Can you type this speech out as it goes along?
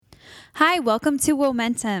Hi, welcome to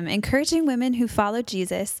Momentum, encouraging women who follow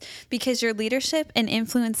Jesus because your leadership and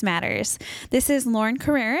influence matters. This is Lauren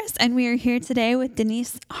Carreras, and we are here today with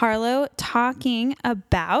Denise Harlow talking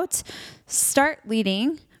about start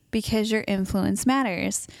leading because your influence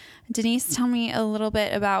matters. Denise, tell me a little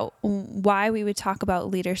bit about why we would talk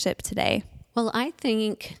about leadership today. Well, I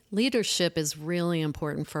think leadership is really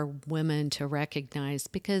important for women to recognize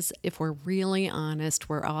because if we're really honest,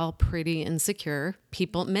 we're all pretty insecure.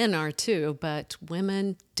 Men are too, but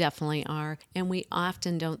women definitely are. And we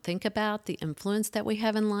often don't think about the influence that we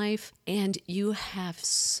have in life. And you have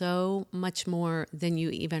so much more than you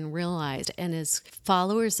even realized. And as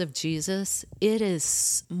followers of Jesus, it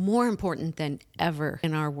is more important than ever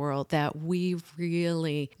in our world that we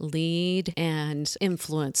really lead and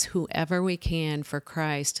influence whoever we can for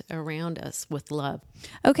Christ around us with love.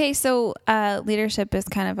 Okay, so leadership is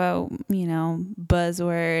kind of a,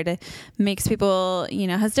 buzzword, makes people,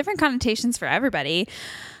 has different connotations for everybody.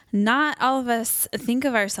 Not all of us think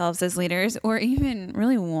of ourselves as leaders or even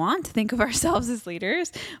really want to think of ourselves as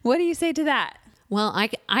leaders. What do you say to that? Well,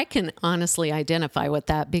 I can honestly identify with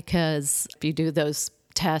that because if you do those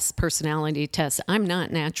tests, personality tests, I'm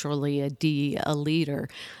not naturally a leader.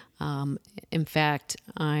 In fact,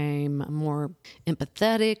 I'm more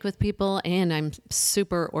empathetic with people and I'm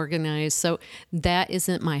super organized. So that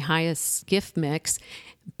isn't my highest gift mix.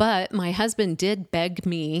 But my husband did beg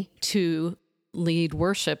me to lead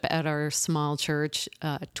worship at our small church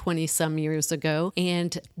 20 some years ago.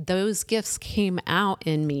 And those gifts came out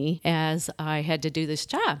in me as I had to do this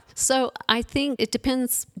job. So I think it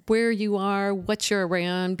depends where you are, what you're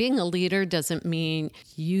around. Being a leader doesn't mean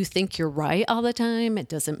you think you're right all the time. It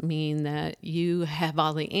doesn't mean that you have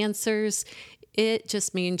all the answers. It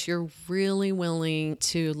just means you're really willing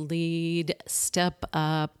to lead, step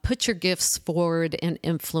up, put your gifts forward, and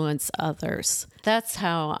influence others. That's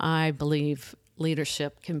how I believe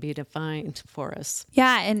leadership can be defined for us.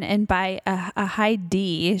 Yeah, and by a high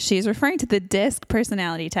D, she's referring to the DISC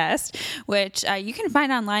personality test, which you can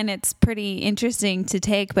find online. It's pretty interesting to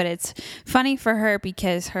take, but it's funny for her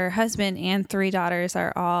because her husband and 3 daughters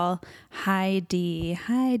are all high D,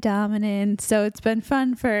 high dominant. So it's been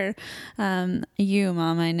fun for you,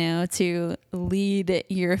 Mom, I know, to lead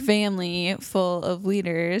your family full of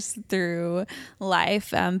leaders through life.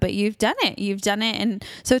 But you've done it. And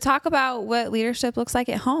so talk about what leadership looks like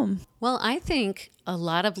at home. Well, I think a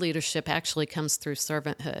lot of leadership actually comes through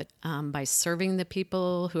servanthood, by serving the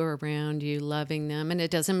people who are around you, loving them. And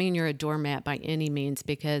it doesn't mean you're a doormat by any means,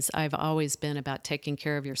 because I've always been about taking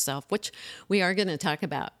care of yourself, which we are going to talk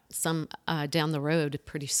about some down the road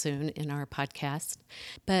pretty soon in our podcast.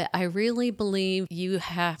 But I really believe you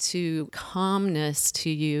have to calmness to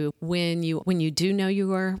you when you do know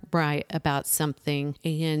you are right about something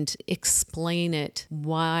and explain it,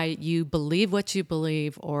 why you believe what you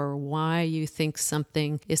believe or why you think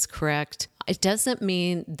something is correct. It doesn't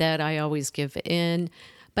mean that I always give in,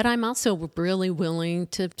 but I'm also really willing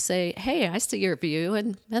to say, hey, I see your view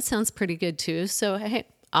and that sounds pretty good too. So, hey,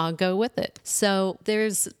 I'll go with it. So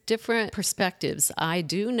there's different perspectives. I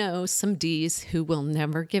do know some D's who will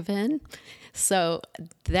never give in. So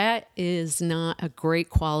that is not a great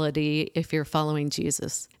quality if you're following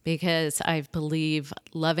Jesus, because I believe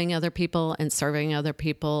loving other people and serving other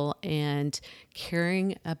people and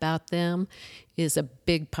caring about them is a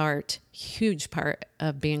big part, huge part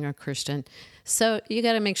of being a Christian. So you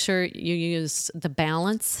got to make sure you use the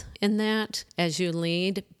balance in that as you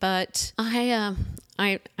lead. But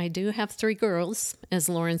I do have 3 girls, as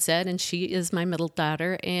Lauren said, and she is my middle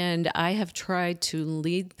daughter, and I have tried to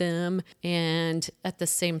lead them and at the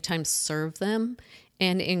same time serve them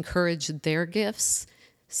and encourage their gifts.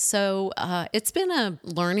 So it's been a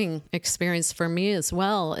learning experience for me as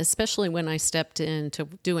well, especially when I stepped into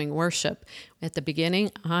doing worship. At the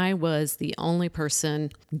beginning, I was the only person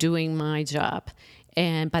doing my job.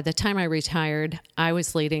 And by the time I retired, I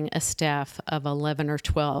was leading a staff of 11 or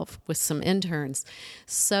 12 with some interns.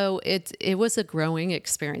 So it was a growing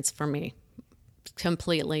experience for me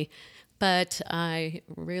completely, but I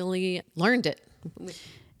really learned it.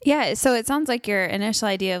 Yeah, so it sounds like your initial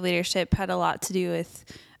idea of leadership had a lot to do with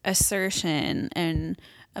assertion and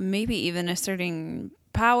maybe even asserting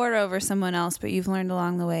power over someone else, but you've learned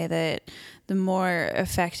along the way that the more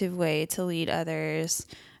effective way to lead others,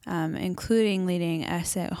 including leading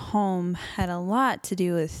us at home, had a lot to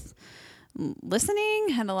do with listening,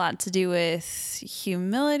 had a lot to do with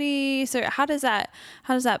humility. So how does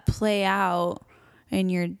that play out in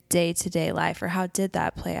your day-to-day life, or how did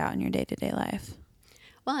that play out in your day-to-day life?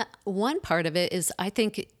 Well, one part of it is, I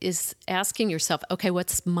think, is asking yourself, okay,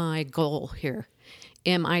 what's my goal here?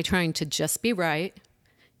 Am I trying to just be right?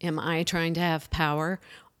 Am I trying to have power?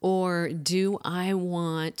 Or do I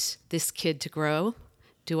want this kid to grow?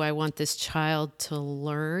 Do I want this child to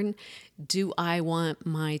learn? Do I want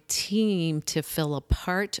my team to fill a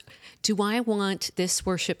part? Do I want this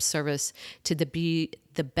worship service to be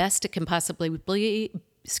the best it can possibly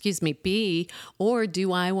be, or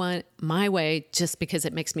do I want my way just because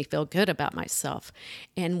it makes me feel good about myself?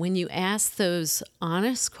 And when you ask those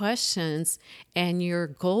honest questions and your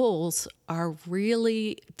goals are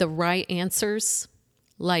really the right answers,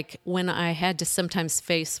 like when I had to sometimes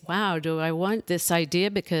face, wow, do I want this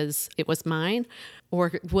idea because it was mine?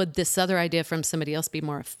 Or would this other idea from somebody else be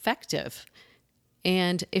more effective?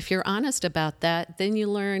 And if you're honest about that, then you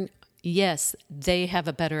learn, yes, they have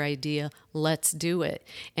a better idea. Let's do it.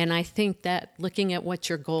 And I think that looking at what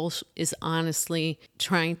your goal is honestly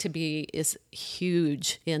trying to be is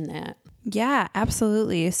huge in that. Yeah,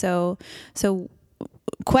 absolutely. So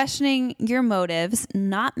questioning your motives,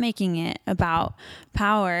 not making it about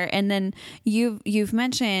power. And then you've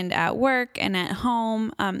mentioned at work and at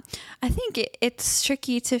home. I think it's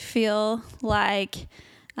tricky to feel like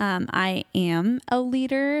I am a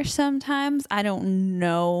leader sometimes. I don't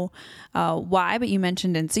know why, but you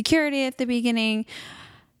mentioned insecurity at the beginning.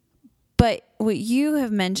 But what you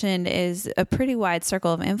have mentioned is a pretty wide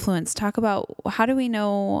circle of influence. Talk about how do we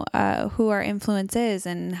know who our influence is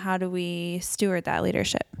and how do we steward that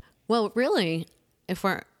leadership? Well, really, if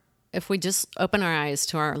we just open our eyes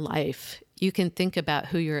to our life, you can think about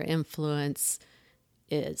who your influence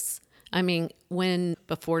is. I mean,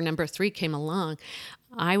 before number 3 came along,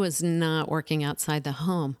 I was not working outside the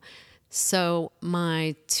home. So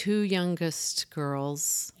my 2 youngest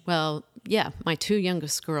girls,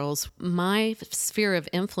 my sphere of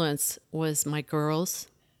influence was my girls,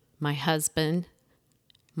 my husband,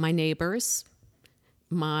 my neighbors,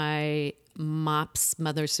 my MOPS,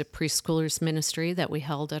 Mothers of Preschoolers ministry that we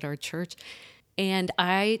held at our church. And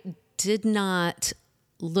I did not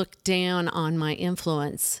look down on my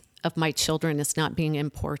influence of my children as not being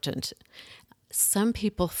important. Some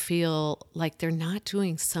people feel like they're not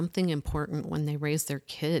doing something important when they raise their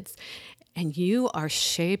kids, and you are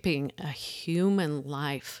shaping a human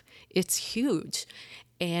life. It's huge.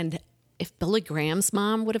 And if Billy Graham's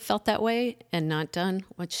mom would have felt that way and not done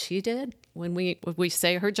what she did, when we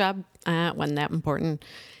say her job wasn't that important.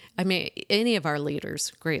 I mean, any of our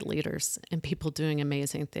leaders, great leaders, and people doing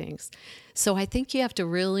amazing things. So I think you have to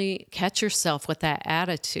really catch yourself with that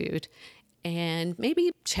attitude and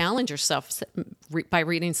maybe challenge yourself by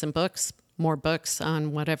reading some books, more books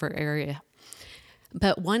on whatever area.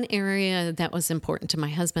 But one area that was important to my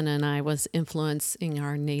husband and I was influencing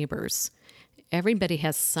our neighbors. Everybody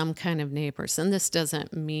has some kind of neighbors, and this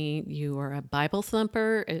doesn't mean you are a Bible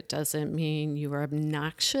thumper. It doesn't mean you are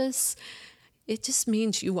obnoxious. It just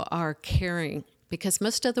means you are caring, because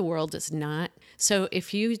most of the world is not. So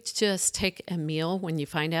if you just take a meal when you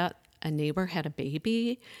find out a neighbor had a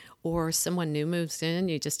baby or someone new moves in,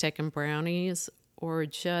 you just take them brownies, or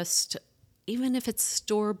just, even if it's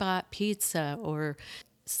store-bought pizza or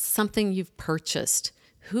something you've purchased,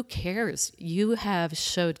 who cares? You have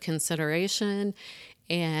showed consideration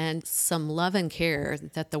and some love and care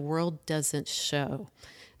that the world doesn't show.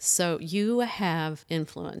 So you have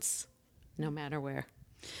influence no matter where.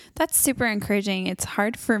 That's super encouraging. It's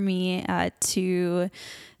hard for me to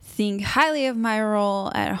think highly of my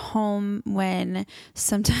role at home when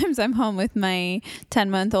sometimes I'm home with my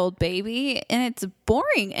 10-month-old baby and it's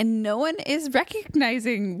boring and no one is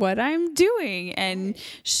recognizing what I'm doing. And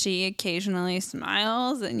she occasionally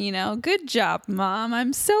smiles and, good job, Mom.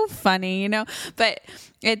 I'm so funny, but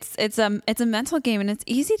it's a mental game, and it's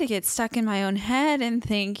easy to get stuck in my own head and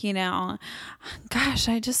think, gosh,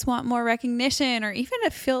 I just want more recognition, or even to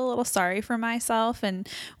feel a little sorry for myself and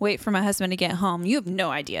wait for my husband to get home. You have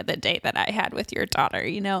no idea the date that I had with your daughter,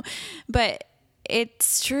 but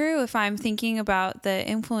it's true. If I'm thinking about the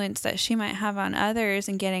influence that she might have on others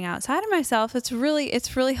and getting outside of myself, it's really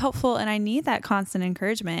helpful. And I need that constant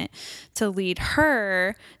encouragement to lead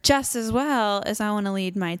her just as well as I want to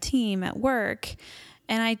lead my team at work.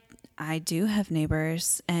 And I do have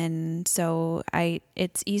neighbors. And so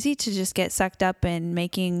it's easy to just get sucked up in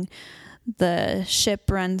making the ship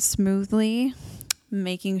run smoothly,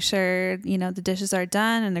 making sure, the dishes are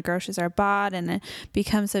done and the groceries are bought, and it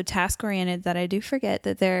becomes so task oriented that I do forget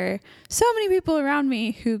that there are so many people around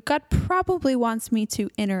me who God probably wants me to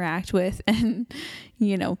interact with and,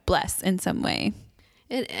 bless in some way.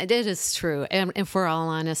 It is true. And if we're all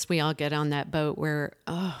honest, we all get on that boat where,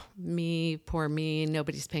 me, poor me,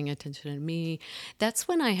 nobody's paying attention to me. That's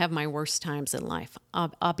when I have my worst times in life.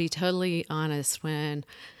 I'll be totally honest. When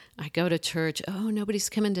I go to church, oh, nobody's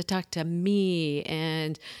coming to talk to me.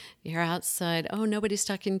 And you're outside, oh, nobody's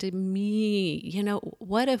talking to me.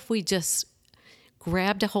 What if we just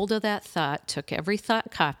grabbed a hold of that thought, took every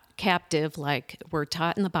thought captive, like we're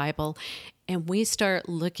taught in the Bible, and we start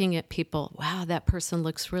looking at people, wow, that person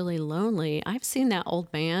looks really lonely. I've seen that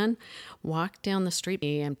old man walk down the street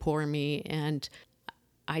and poor me, and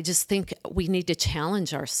I just think we need to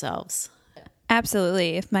challenge ourselves.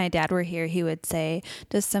 Absolutely. If my dad were here, he would say,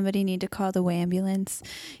 does somebody need to call the ambulance?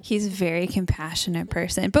 He's a very compassionate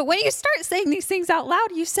person. But when you start saying these things out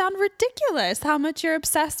loud, you sound ridiculous. How much you're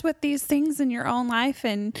obsessed with these things in your own life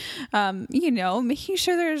and, making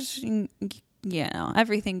sure there's,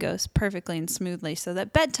 everything goes perfectly and smoothly so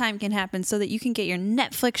that bedtime can happen, so that you can get your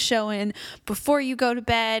Netflix show in before you go to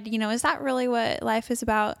bed. Is that really what life is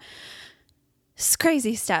about? It's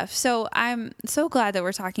crazy stuff. So I'm so glad that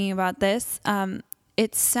we're talking about this.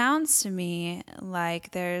 It sounds to me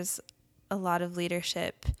like there's a lot of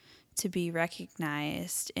leadership to be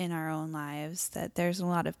recognized in our own lives, that there's a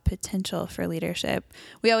lot of potential for leadership.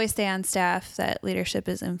 We always say on staff that leadership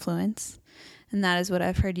is influence. And that is what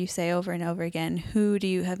I've heard you say over and over again. Who do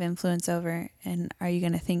you have influence over? And are you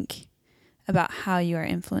going to think about how you are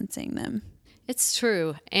influencing them? It's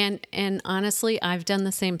true. And honestly, I've done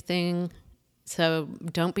the same thing. So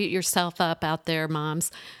don't beat yourself up out there, moms.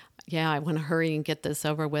 Yeah, I want to hurry and get this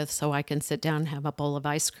over with so I can sit down and have a bowl of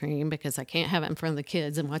ice cream because I can't have it in front of the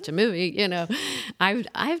kids and watch a movie.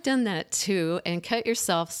 I've done that too, and cut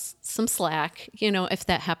yourself some slack, if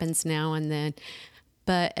that happens now and then.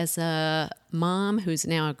 But as a mom who's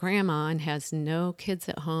now a grandma and has no kids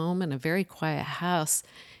at home and a very quiet house,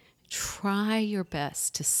 try your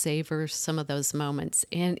best to savor some of those moments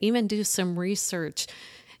and even do some research.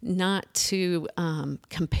 Not to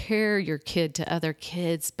compare your kid to other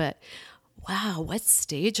kids, but wow, what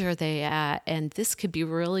stage are they at? And this could be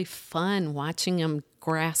really fun watching them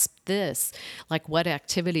grasp this, like what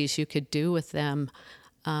activities you could do with them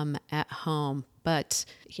at home. But,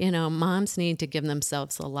 moms need to give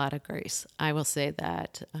themselves a lot of grace. I will say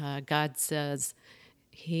that. God says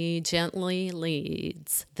He gently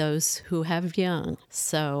leads those who have young.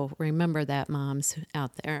 So remember that, moms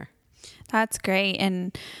out there. That's great.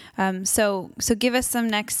 And so give us some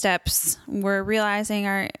next steps. We're realizing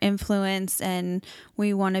our influence and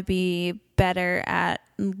we want to be better at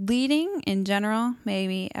leading in general,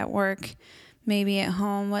 maybe at work, maybe at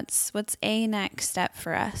home. What's a next step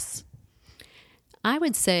for us? I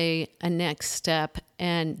would say a next step,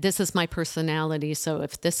 and this is my personality, so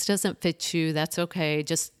if this doesn't fit you, that's okay.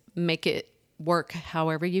 Just make it work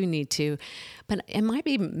however you need to. But it might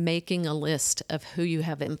be making a list of who you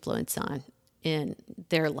have influence on in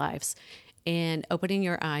their lives and opening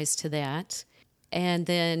your eyes to that. And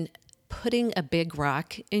then putting a big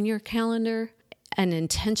rock in your calendar, an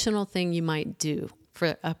intentional thing you might do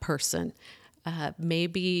for a person.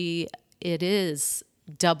 Maybe it is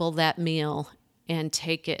double that meal and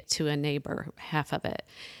take it to a neighbor, half of it.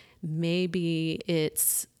 Maybe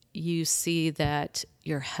it's you see that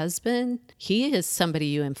your husband, he is somebody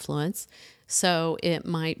you influence. So it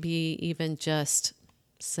might be even just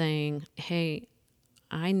saying, hey,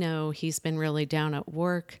 I know he's been really down at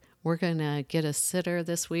work. We're going to get a sitter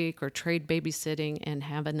this week or trade babysitting and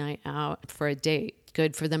have a night out for a date.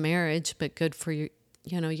 Good for the marriage, but good for your,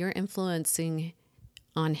 you're influencing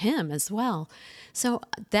on him as well. So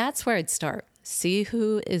that's where I'd start. See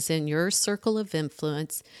who is in your circle of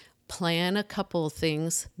influence. Plan a couple of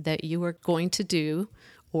things that you are going to do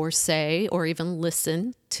or say or even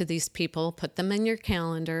listen to these people. Put them in your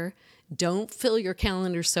calendar. Don't fill your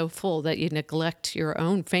calendar so full that you neglect your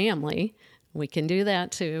own family. We can do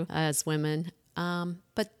that too as women.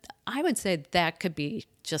 But I would say that could be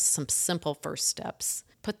just some simple first steps.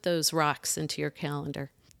 Put those rocks into your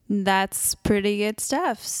calendar. That's pretty good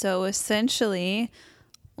stuff. So essentially,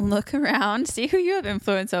 look around, see who you have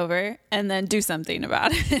influence over, and then do something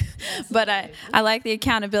about it. But I like the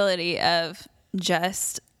accountability of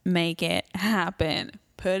just make it happen.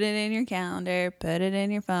 Put it in your calendar, put it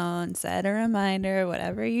in your phone, set a reminder,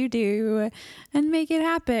 whatever you do, and make it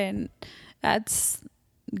happen. That's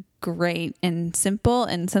great and simple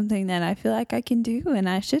and something that I feel like I can do and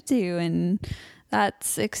I should do. And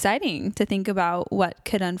that's exciting to think about what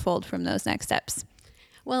could unfold from those next steps.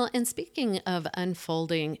 Well, and speaking of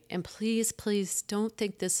unfolding, and please don't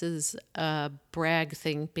think this is a brag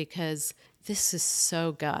thing because this is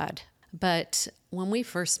so God. But when we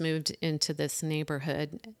first moved into this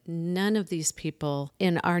neighborhood, none of these people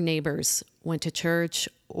in our neighbors went to church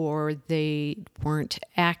or they weren't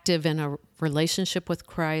active in a relationship with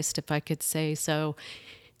Christ, if I could say so.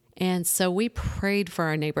 And so we prayed for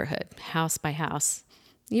our neighborhood, house by house.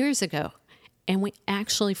 years ago, and we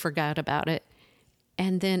actually forgot about it.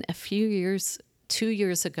 And then 2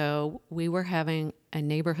 years ago, we were having a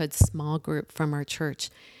neighborhood small group from our church,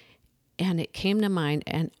 and it came to mind.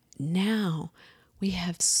 And now we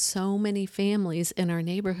have so many families in our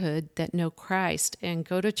neighborhood that know Christ and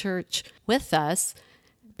go to church with us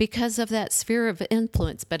because of that sphere of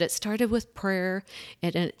influence. But it started with prayer,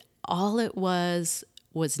 and all it was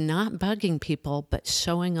not bugging people, but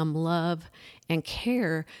showing them love and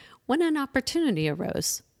care when an opportunity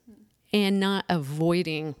arose, and not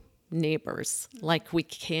avoiding neighbors like we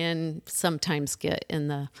can sometimes get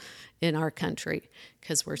in our country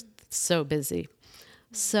because we're so busy.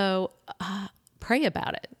 So pray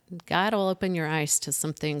about it. God will open your eyes to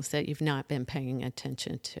some things that you've not been paying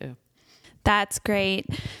attention to. That's great.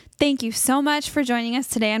 Thank you so much for joining us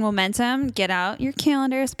today on Momentum. Get out your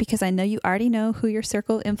calendars, because I know you already know who your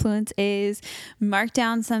circle of influence is. Mark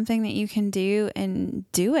down something that you can do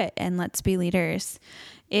and do it, and let's be leaders.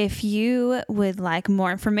 If you would like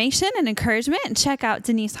more information and encouragement, check out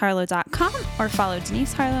DeniseHarlow.com or follow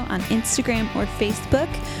Denise Harlow on Instagram or Facebook.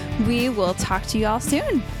 We will talk to you all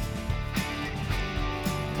soon.